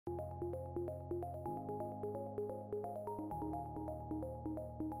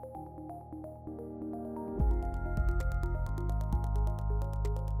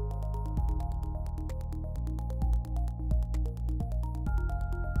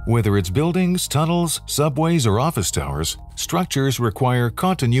Whether it's buildings, tunnels, subways, or office towers, structures require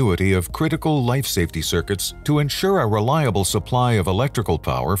continuity of critical life safety circuits to ensure a reliable supply of electrical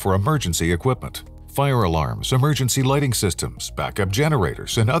power for emergency equipment. Fire alarms, emergency lighting systems, backup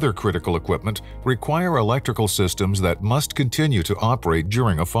generators, and other critical equipment require electrical systems that must continue to operate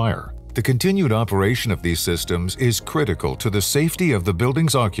during a fire. The continued operation of these systems is critical to the safety of the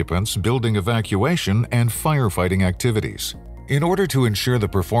building's occupants, building evacuation, and firefighting activities. In order to ensure the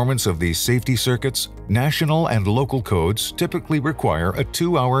performance of these safety circuits, national and local codes typically require a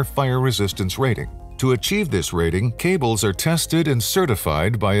 2-hour fire resistance rating. To achieve this rating, cables are tested and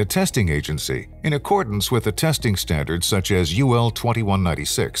certified by a testing agency in accordance with a testing standard such as UL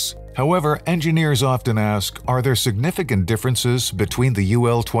 2196. However, engineers often ask, are there significant differences between the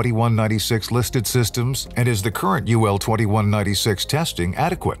UL 2196 listed systems, and is the current UL 2196 testing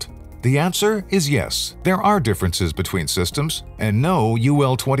adequate? The answer is yes. There are differences between systems, and no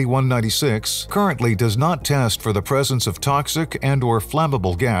UL 2196 currently does not test for the presence of toxic and/or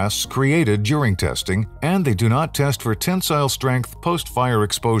flammable gas created during testing, and they do not test for tensile strength post-fire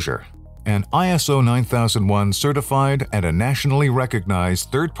exposure. An ISO 9001 certified and a nationally recognized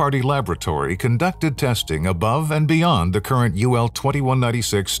third-party laboratory conducted testing above and beyond the current UL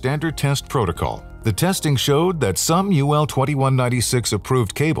 2196 standard test protocol. The testing showed that some UL 2196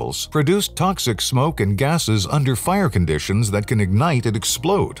 approved cables produced toxic smoke and gases under fire conditions that can ignite and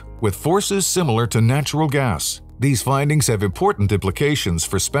explode, with forces similar to natural gas. These findings have important implications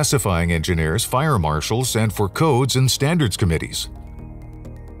for specifying engineers, fire marshals, and for codes and standards committees.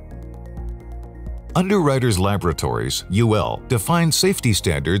 Underwriters Laboratories, UL, defines safety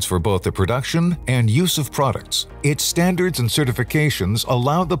standards for both the production and use of products. Its standards and certifications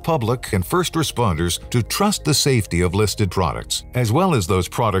allow the public and first responders to trust the safety of listed products, as well as those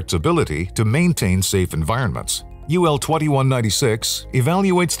products' ability to maintain safe environments. UL 2196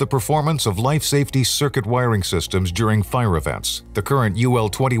 evaluates the performance of life safety circuit wiring systems during fire events. The current UL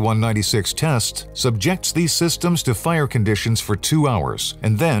 2196 test subjects these systems to fire conditions for 2 hours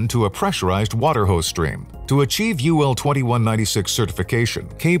and then to a pressurized water hose stream. To achieve UL 2196 certification,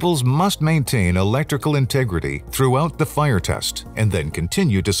 cables must maintain electrical integrity throughout the fire test and then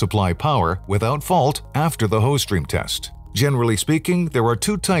continue to supply power without fault after the hose stream test. Generally speaking, there are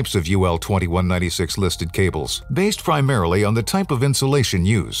 2 types of UL 2196 listed cables, based primarily on the type of insulation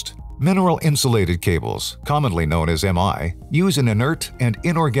used. Mineral insulated cables, commonly known as MI, use an inert and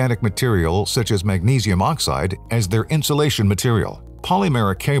inorganic material such as magnesium oxide as their insulation material.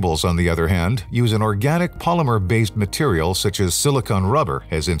 Polymeric cables, on the other hand, use an organic polymer-based material such as silicone rubber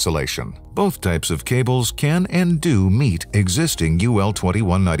as insulation. Both types of cables can and do meet existing UL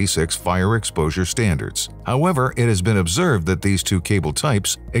 2196 fire exposure standards. However, it has been observed that these 2 cable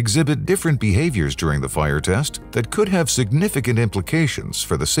types exhibit different behaviors during the fire test that could have significant implications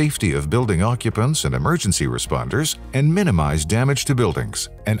for the safety of building occupants and emergency responders and minimize damage to buildings.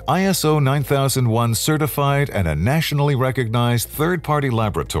 An ISO 9001 certified and a nationally recognized third-party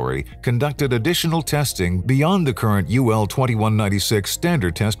laboratory conducted additional testing beyond the current UL 2196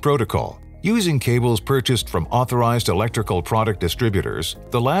 standard test protocol. Using cables purchased from authorized electrical product distributors,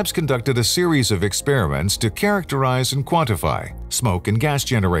 the labs conducted a series of experiments to characterize and quantify smoke and gas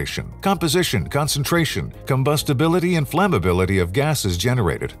generation, composition, concentration, combustibility and flammability of gases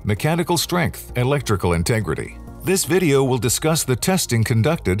generated, mechanical strength, electrical integrity. This video will discuss the testing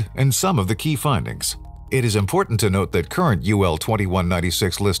conducted and some of the key findings. It is important to note that current UL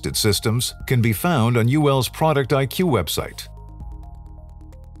 2196 listed systems can be found on UL's Product IQ website.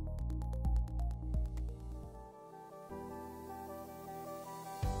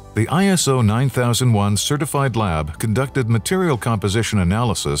 The ISO 9001 certified lab conducted material composition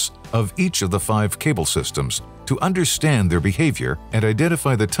analysis of each of the 5 cable systems to understand their behavior and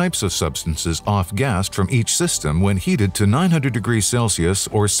identify the types of substances off-gassed from each system when heated to 900 degrees Celsius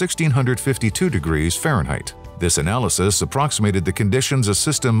or 1652 degrees Fahrenheit. This analysis approximated the conditions a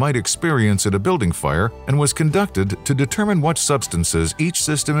system might experience at a building fire and was conducted to determine what substances each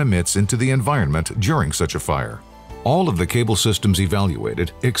system emits into the environment during such a fire. All of the cable systems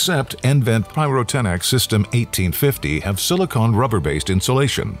evaluated, except nVent PYROTENAX System 1850, have silicone rubber-based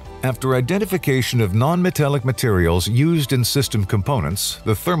insulation. After identification of non-metallic materials used in system components,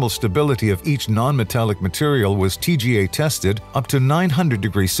 the thermal stability of each non-metallic material was TGA tested up to 900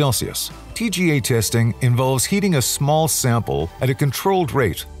 degrees Celsius. TGA testing involves heating a small sample at a controlled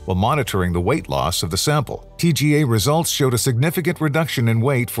rate while monitoring the weight loss of the sample. TGA results showed a significant reduction in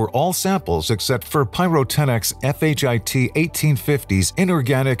weight for all samples except for PYROTENAX FHIT 1850's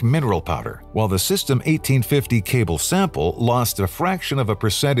inorganic mineral powder. While the System 1850 cable sample lost a fraction of a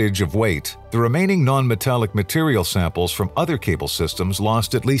percentage of weight, the remaining non-metallic material samples from other cable systems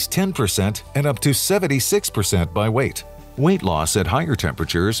lost at least 10% and up to 76% by weight. Weight loss at higher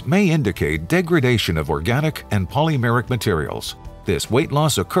temperatures may indicate degradation of organic and polymeric materials. This weight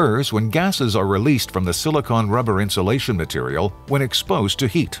loss occurs when gases are released from the silicon rubber insulation material when exposed to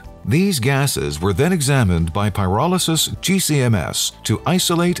heat. These gases were then examined by pyrolysis GCMS to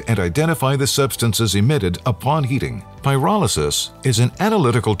isolate and identify the substances emitted upon heating. Pyrolysis is an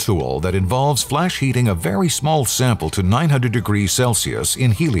analytical tool that involves flash heating a very small sample to 900 degrees Celsius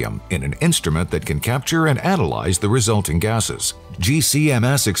in helium in an instrument that can capture and analyze the resulting gases.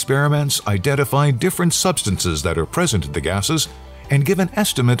 GCMS experiments identify different substances that are present in the gases and give an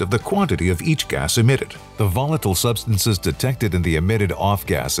estimate of the quantity of each gas emitted. The volatile substances detected in the emitted off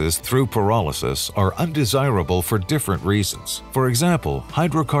gases through pyrolysis are undesirable for different reasons. For example,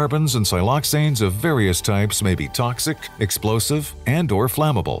 hydrocarbons and siloxanes of various types may be toxic, explosive, and/or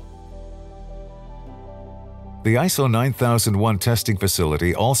flammable. The ISO 9001 testing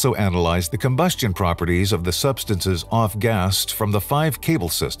facility also analyzed the combustion properties of the substances off-gassed from the 5 cable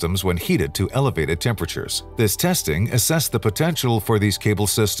systems when heated to elevated temperatures. This testing assessed the potential for these cable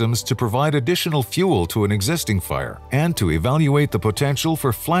systems to provide additional fuel to an existing fire and to evaluate the potential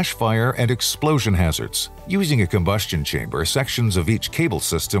for flash fire and explosion hazards. Using a combustion chamber, sections of each cable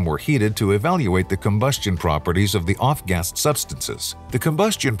system were heated to evaluate the combustion properties of the off-gassed substances. The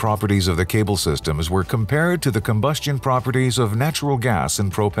combustion properties of the cable systems were compared to the combustion properties of natural gas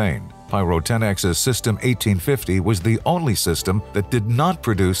and propane. PYROTENAX's System 1850 was the only system that did not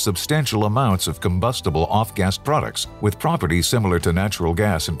produce substantial amounts of combustible off-gassed products with properties similar to natural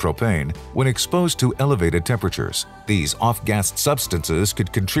gas and propane when exposed to elevated temperatures. These off-gassed substances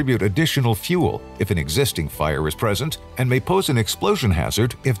could contribute additional fuel if an existing fire is present and may pose an explosion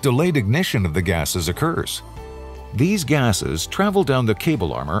hazard if delayed ignition of the gases occurs. These gases travel down the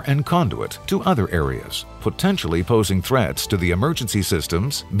cable armor and conduit to other areas, potentially posing threats to the emergency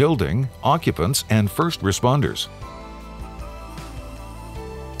systems, building, occupants, and first responders.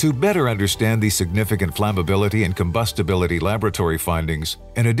 To better understand the significant flammability and combustibility laboratory findings,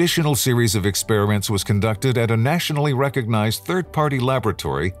 an additional series of experiments was conducted at a nationally recognized third-party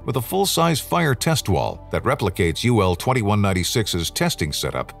laboratory with a full-size fire test wall that replicates UL 2196's testing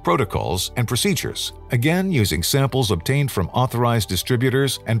setup, protocols, and procedures. Again, using samples obtained from authorized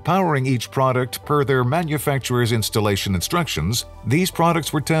distributors and powering each product per their manufacturer's installation instructions, these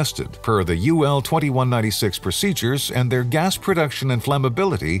products were tested per the UL 2196 procedures and their gas production and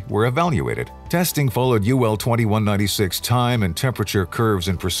flammability were evaluated. Testing followed UL 2196 time and temperature curves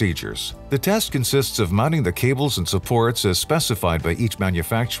and procedures. The test consists of mounting the cables and supports as specified by each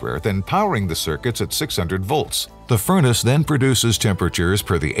manufacturer, then powering the circuits at 600 volts. The furnace then produces temperatures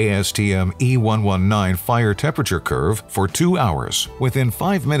per the ASTM E119 fire temperature curve for 2 hours. Within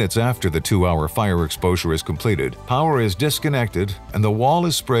 5 minutes after the 2-hour fire exposure is completed, power is disconnected and the wall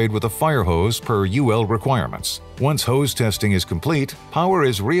is sprayed with a fire hose per UL requirements. Once hose testing is complete, power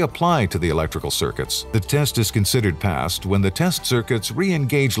is reapplied to the electrical circuits. The test is considered passed when the test circuits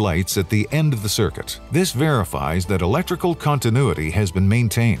re-engage lights at the end of the circuit. This verifies that electrical continuity has been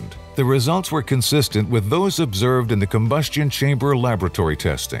maintained. The results were consistent with those observed in the combustion chamber laboratory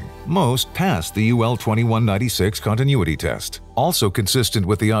testing. Most passed the UL 2196 continuity test. Also consistent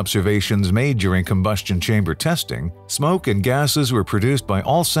with the observations made during combustion chamber testing, smoke and gases were produced by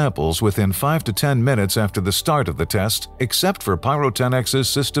all samples within 5 to 10 minutes after the start of the test, except for PYROTENAX's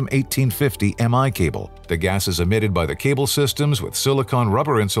System 1850 MI cable. The gases emitted by the cable systems with silicon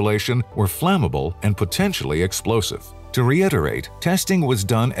rubber insulation were flammable and potentially explosive. To reiterate, testing was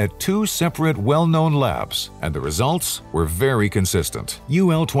done at 2 separate well-known labs, and the results were very consistent.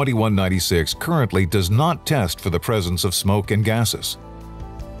 UL 2196 currently does not test for the presence of smoke and gases.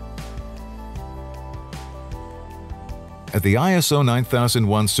 At the ISO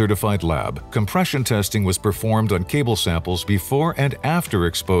 9001 certified lab, compression testing was performed on cable samples before and after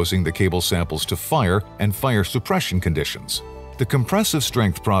exposing the cable samples to fire and fire suppression conditions. The compressive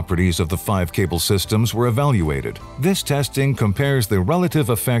strength properties of the 5 cable systems were evaluated. This testing compares the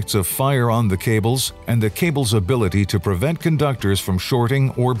relative effects of fire on the cables and the cable's ability to prevent conductors from shorting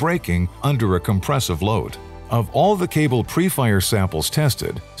or breaking under a compressive load. Of all the cable pre-fire samples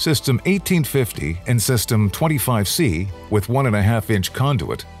tested, System 1850 and System 25C, with 1.5-inch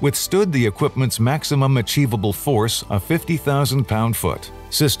conduit, withstood the equipment's maximum achievable force of 50,000 pound-foot.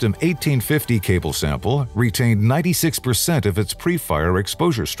 System 1850 cable sample retained 96% of its pre-fire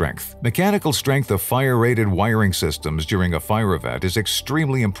exposure strength. Mechanical strength of fire-rated wiring systems during a fire event is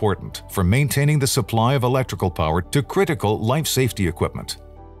extremely important for maintaining the supply of electrical power to critical life safety equipment.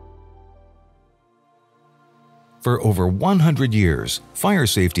 For over 100 years, fire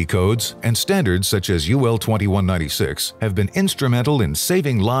safety codes and standards such as UL 2196 have been instrumental in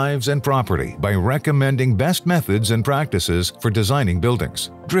saving lives and property by recommending best methods and practices for designing buildings.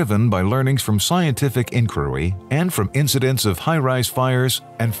 Driven by learnings from scientific inquiry and from incidents of high-rise fires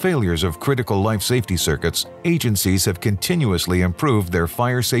and failures of critical life safety circuits, agencies have continuously improved their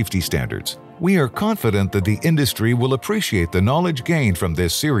fire safety standards. We are confident that the industry will appreciate the knowledge gained from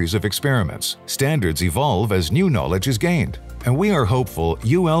this series of experiments. Standards evolve as new knowledge is gained, and we are hopeful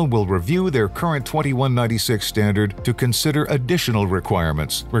UL will review their current 2196 standard to consider additional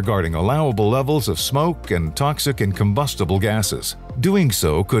requirements regarding allowable levels of smoke and toxic and combustible gases. Doing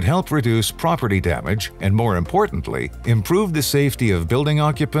so could help reduce property damage and, more importantly, improve the safety of building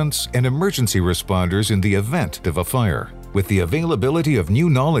occupants and emergency responders in the event of a fire. With the availability of new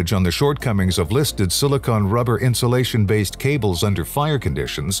knowledge on the shortcomings of listed silicone rubber insulation-based cables under fire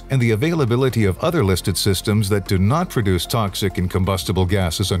conditions and the availability of other listed systems that do not produce toxic and combustible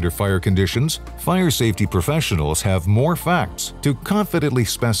gases under fire conditions, fire safety professionals have more facts to confidently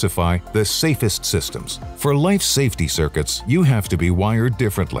specify the safest systems. For life safety circuits, you have to be wired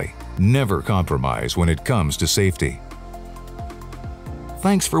differently. Never compromise when it comes to safety.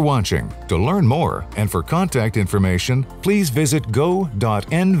 Thanks for watching. To learn more and for contact information, please visit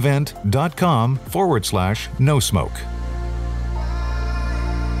go.nvent.com/no smoke.